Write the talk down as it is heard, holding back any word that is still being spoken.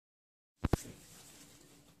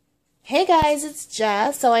Hey guys, it's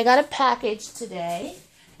Jess. So I got a package today,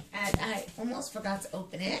 and I almost forgot to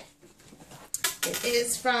open it. It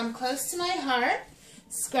is from Close to My Heart,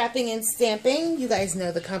 Scrapping and Stamping. You guys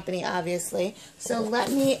know the company, obviously. So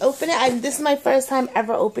let me open it. This is my first time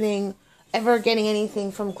ever getting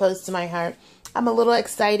anything from Close to My Heart. I'm a little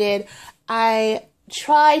excited. I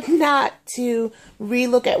tried not to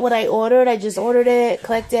re-look at what I ordered. I just ordered it,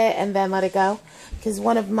 clicked it, and then let it go. Because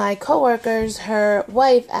one of my coworkers, her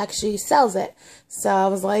wife, actually sells it. So I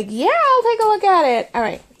was like, yeah, I'll take a look at it. All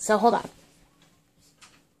right, so hold on.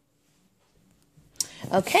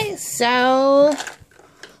 Okay, so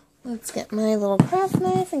let's get my little craft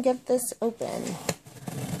knife and get this open.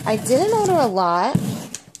 I didn't order a lot.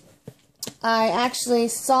 I actually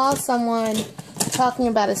saw someone talking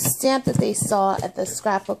about a stamp that they saw at the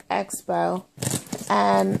Scrapbook Expo.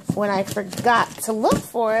 And when I forgot to look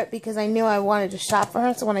for it because I knew I wanted to shop for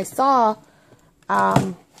her. So when I saw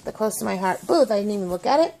the Close to My Heart booth, I didn't even look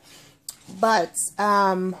at it. But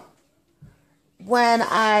when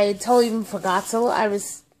I totally even forgot to look, I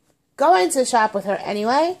was going to shop with her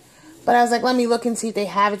anyway. But I was like, let me look and see if they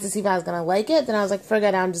have it to see if I was going to like it. Then I was like,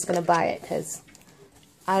 forget it, I'm just going to buy it. Because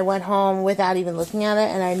I went home without even looking at it.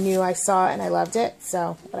 And I knew I saw it and I loved it.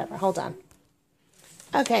 So whatever, hold on.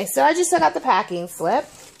 Okay, so I just took out the packing slip.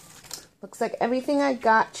 Looks like everything I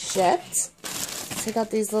got shipped. Take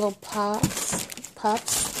out these little pups.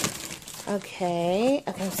 Okay,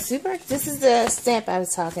 super. This is the stamp I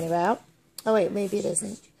was talking about. Oh wait, maybe it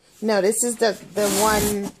isn't. No, this is the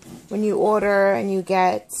one when you order and you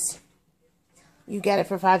get it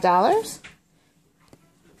for $5.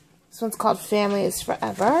 This one's called Family is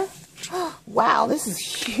Forever. Wow, this is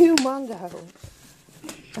humongo.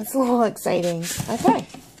 That's a little exciting. Okay.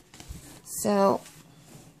 So,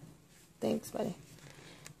 thanks, buddy.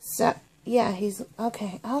 So, yeah, he's,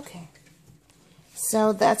 okay.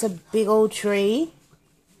 So, that's a big old tree.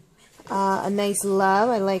 A nice love.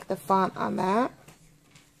 I like the font on that.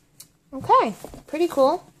 Okay. Pretty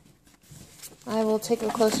cool. I will take a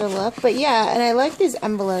closer look. But, yeah, and I like these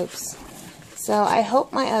envelopes. So, I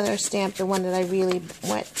hope my other stamp, the one that I really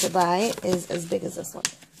went to buy, is as big as this one.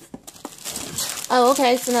 Oh,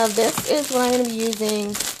 okay, so now this is what I'm going to be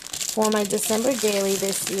using for my December daily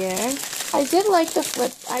this year. I did like the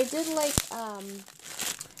flip, I did like,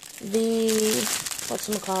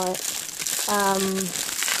 whatchamacallit,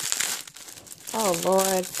 oh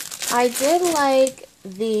Lord, I did like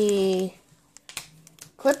the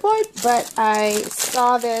clipboard, but I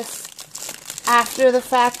saw this after the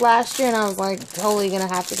fact last year, and I was like, totally going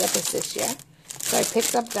to have to get this year. So I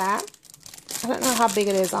picked up that. I don't know how big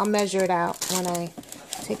it is. I'll measure it out when I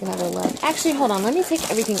take another look. Actually, hold on. Let me take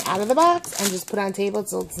everything out of the box and just put it on the table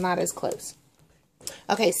so it's not as close.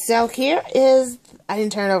 Okay, so here is, I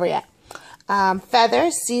didn't turn it over yet.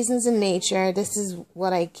 Feathers, Seasons in Nature. This is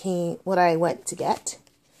what I went to get.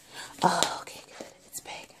 Oh, okay, good. It's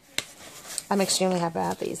big. I'm extremely happy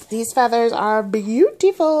about these. These feathers are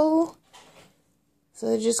beautiful. So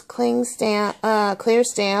they're just clear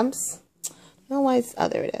stamps. No, why it's, oh,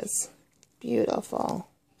 there it is. Beautiful.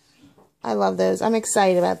 I love those. I'm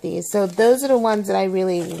excited about these. So those are the ones that I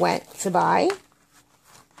really went to buy.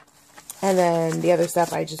 And then the other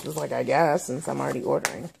stuff I just was like, I guess, since I'm already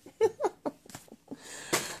ordering.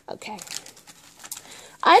 Okay.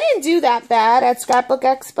 I didn't do that bad at Scrapbook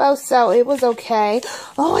Expo, so it was okay.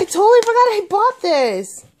 Oh, I totally forgot I bought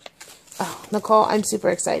this. Oh, Nicole, I'm super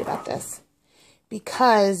excited about this.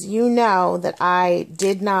 Because you know that I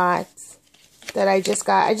just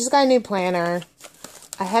got a new planner.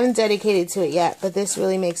 I haven't dedicated to it yet, but this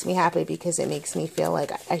really makes me happy because it makes me feel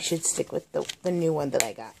like I should stick with the new one that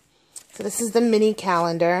I got. So this is the mini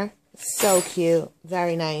calendar. So cute.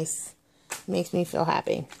 Very nice. Makes me feel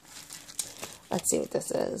happy. Let's see what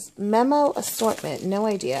this is. Memo assortment. No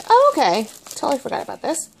idea. Oh, okay. Totally forgot about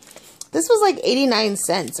this. This was like 89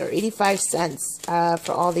 cents or 85 cents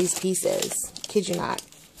for all these pieces. Kid you not.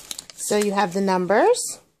 So you have the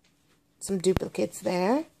numbers. Some duplicates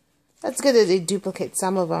there. That's good that they duplicate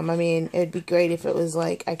some of them. I mean, it would be great if it was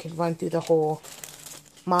like I could run through the whole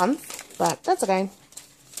month, but that's okay.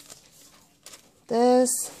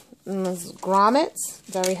 This grommets,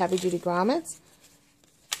 very heavy duty grommets.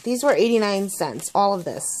 These were 89 cents, all of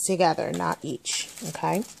this together, not each,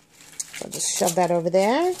 okay? So just shove that over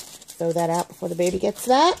there. Throw that out before the baby gets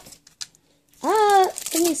that. Ah,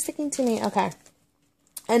 thingy's sticking to me. Okay.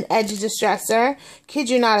 An edge distressor. Kid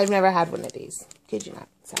you not, I've never had one of these. Kid you not.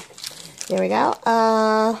 So, there we go.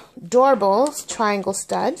 Doorbells, triangle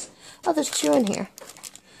studs. Oh, there's 2 in here.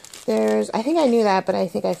 I think I knew that, but I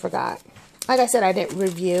think I forgot. Like I said, I didn't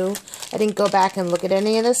review. I didn't go back and look at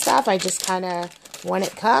any of this stuff. I just kind of When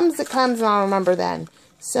it comes, and I'll remember then.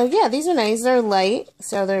 So yeah, these are nice. They're light,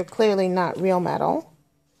 so they're clearly not real metal.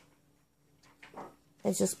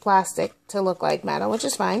 It's just plastic to look like metal, which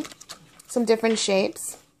is fine. Some different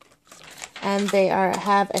shapes. And they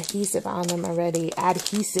have adhesive on them already.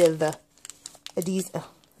 Adhesive.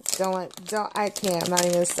 I can't. I'm not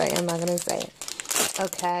even going to say it. I'm not going to say it.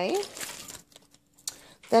 Okay.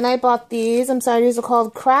 Then I bought these. I'm sorry, these are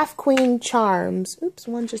called Craft Queen Charms. Oops,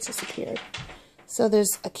 one just disappeared. So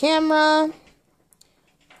there's a camera,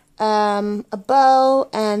 a bow,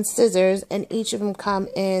 and scissors, and each of them come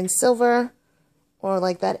in silver or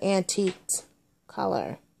like that antiqued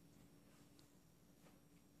color.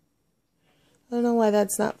 I don't know why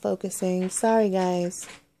that's not focusing. Sorry, guys.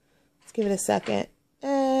 Let's give it a second.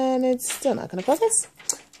 And it's still not going to focus.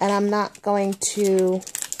 And I'm not going to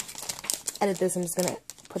edit this. I'm just going to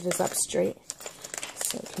put this up straight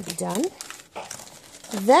so it can be done.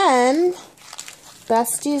 Then,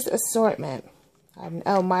 Bestie's Assortment.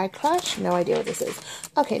 Oh, My Crush? No idea what this is.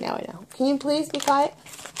 Okay, now I know. Can you please be quiet?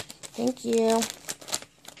 Thank you.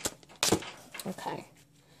 Okay.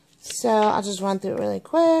 So, I'll just run through it really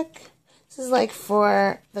quick. This is like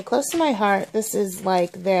for the Close to My Heart. This is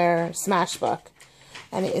like their Smash book.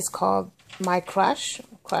 And it is called My Crush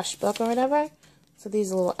book or whatever. So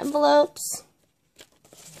these are little envelopes.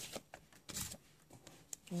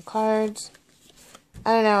 And cards.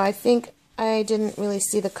 I don't know. I think I didn't really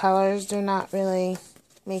see the colors. They're not really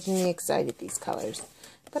making me excited, these colors.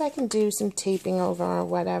 But I can do some taping over or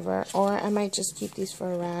whatever. Or I might just keep these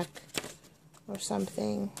for a rack or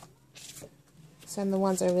something. Send the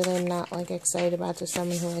ones I really am not like excited about to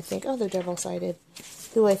someone who I think, oh, they're double-sided,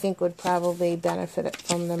 who I think would probably benefit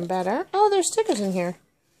from them better. Oh, there's stickers in here.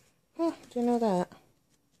 Oh, do you know that?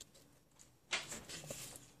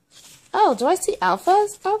 Oh, do I see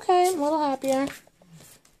alphas? Okay, I'm a little happier.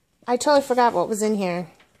 I totally forgot what was in here.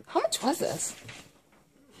 How much was this?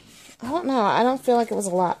 I don't know. I don't feel like it was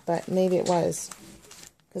a lot, but maybe it was.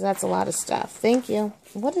 Because that's a lot of stuff. Thank you.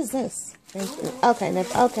 What is this? Thank you. Okay,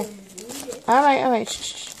 okay. Alright.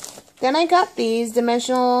 Shh. Then I got these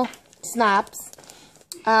dimensional snaps.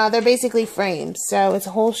 They're basically frames. So it's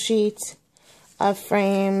a whole sheet of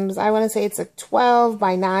frames. I want to say it's a 12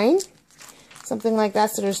 by 9. Something like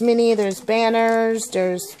that. So there's mini, there's banners,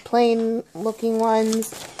 there's plain looking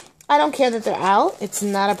ones. I don't care that they're out. It's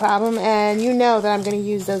not a problem. And you know that I'm going to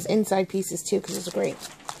use those inside pieces too because it's great.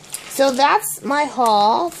 So that's my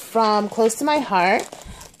haul from Close to My Heart.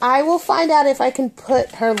 I will find out if I can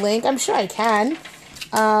put her link. I'm sure I can.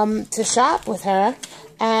 To shop with her.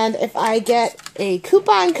 And if I get a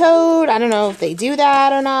coupon code, I don't know if they do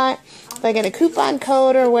that or not. If I get a coupon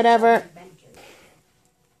code or whatever.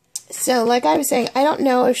 So, like I was saying, I don't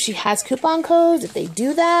know if she has coupon codes. If they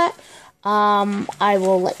do that, I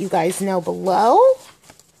will let you guys know below.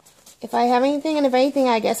 If I have anything, and if anything,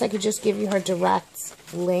 I guess I could just give you her direct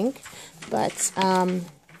link. But,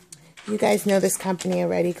 you guys know this company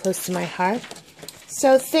already, Close to My Heart.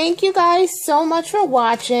 So, thank you guys so much for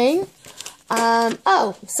watching.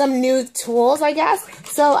 Oh, some new tools, I guess.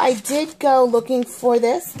 So, I did go looking for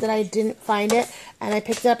this, but I didn't find it. And I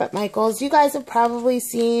picked it up at Michael's. You guys have probably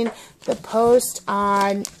seen the post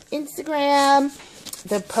on Instagram,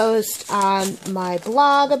 the post on my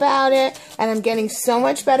blog about it. And I'm getting so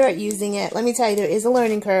much better at using it. Let me tell you, there is a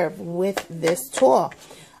learning curve with this tool.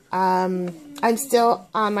 I'm still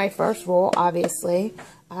on my first roll, obviously.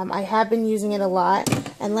 I have been using it a lot.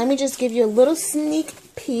 And let me just give you a little sneak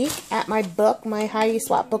peek at my book, my Heidi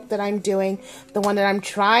Swapp book that I'm doing, the one that I'm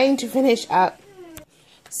trying to finish up.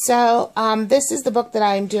 So, this is the book that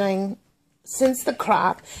I'm doing since the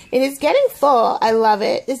crop. It is getting full. I love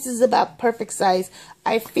it. This is about perfect size.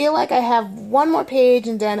 I feel like I have one more page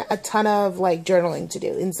and then a ton of, like, journaling to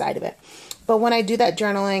do inside of it. But when I do that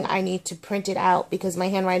journaling, I need to print it out because my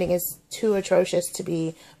handwriting is too atrocious to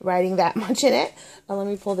be writing that much in it. But let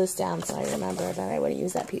me pull this down so I remember that I would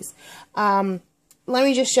use that piece. Let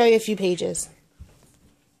me just show you a few pages.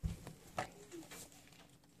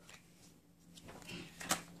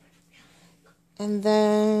 And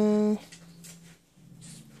then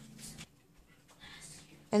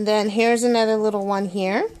here's another little one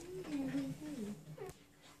here.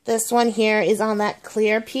 This one here is on that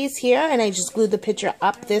clear piece here, and I just glued the picture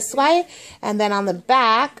up this way. And then on the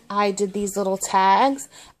back, I did these little tags.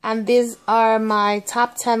 And these are my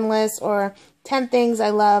top 10 list, or 10 things I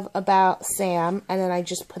love about Sam. And then I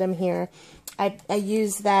just put them here. I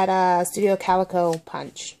used that Studio Calico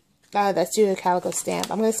punch. That Studio Calico stamp.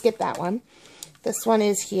 I'm going to skip that one. This one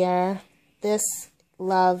is here. This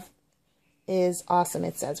love is awesome,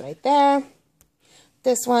 it says right there.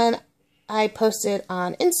 This one, I posted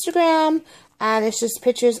on Instagram, and it's just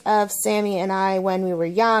pictures of Sammy and I when we were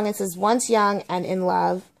young. It says, once young and in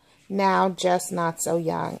love, now just not so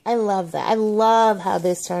young. I love that. I love how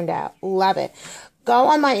this turned out. Love it. Go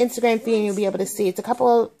on my Instagram feed and you'll be able to see. It's a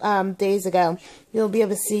couple of days ago. You'll be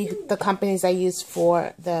able to see the companies I used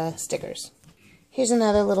for the stickers. Here's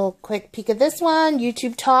another little quick peek of this one.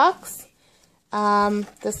 YouTube Talks.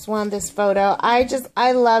 This photo.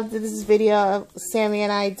 I loved this video Sammy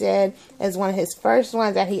and I did as one of his first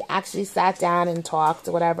ones that he actually sat down and talked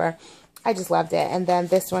or whatever. I just loved it. And then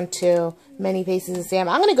this one too, Many Faces of Sam.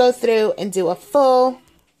 I'm going to go through and do a full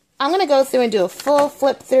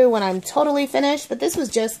flip through when I'm totally finished. But this was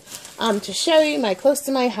just to show you my Close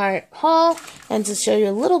to My Heart haul and to show you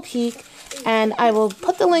a little peek. And I will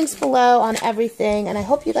put the links below on everything. And I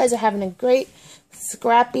hope you guys are having a great,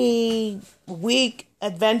 scrappy week,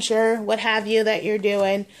 adventure, what have you that you're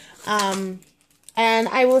doing. And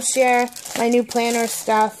I will share my new planner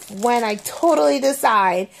stuff when I totally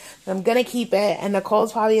decide that I'm going to keep it. And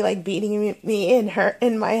Nicole's probably like beating me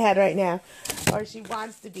in my head right now. Or she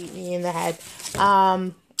wants to beat me in the head.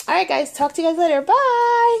 Alright guys, talk to you guys later. Bye!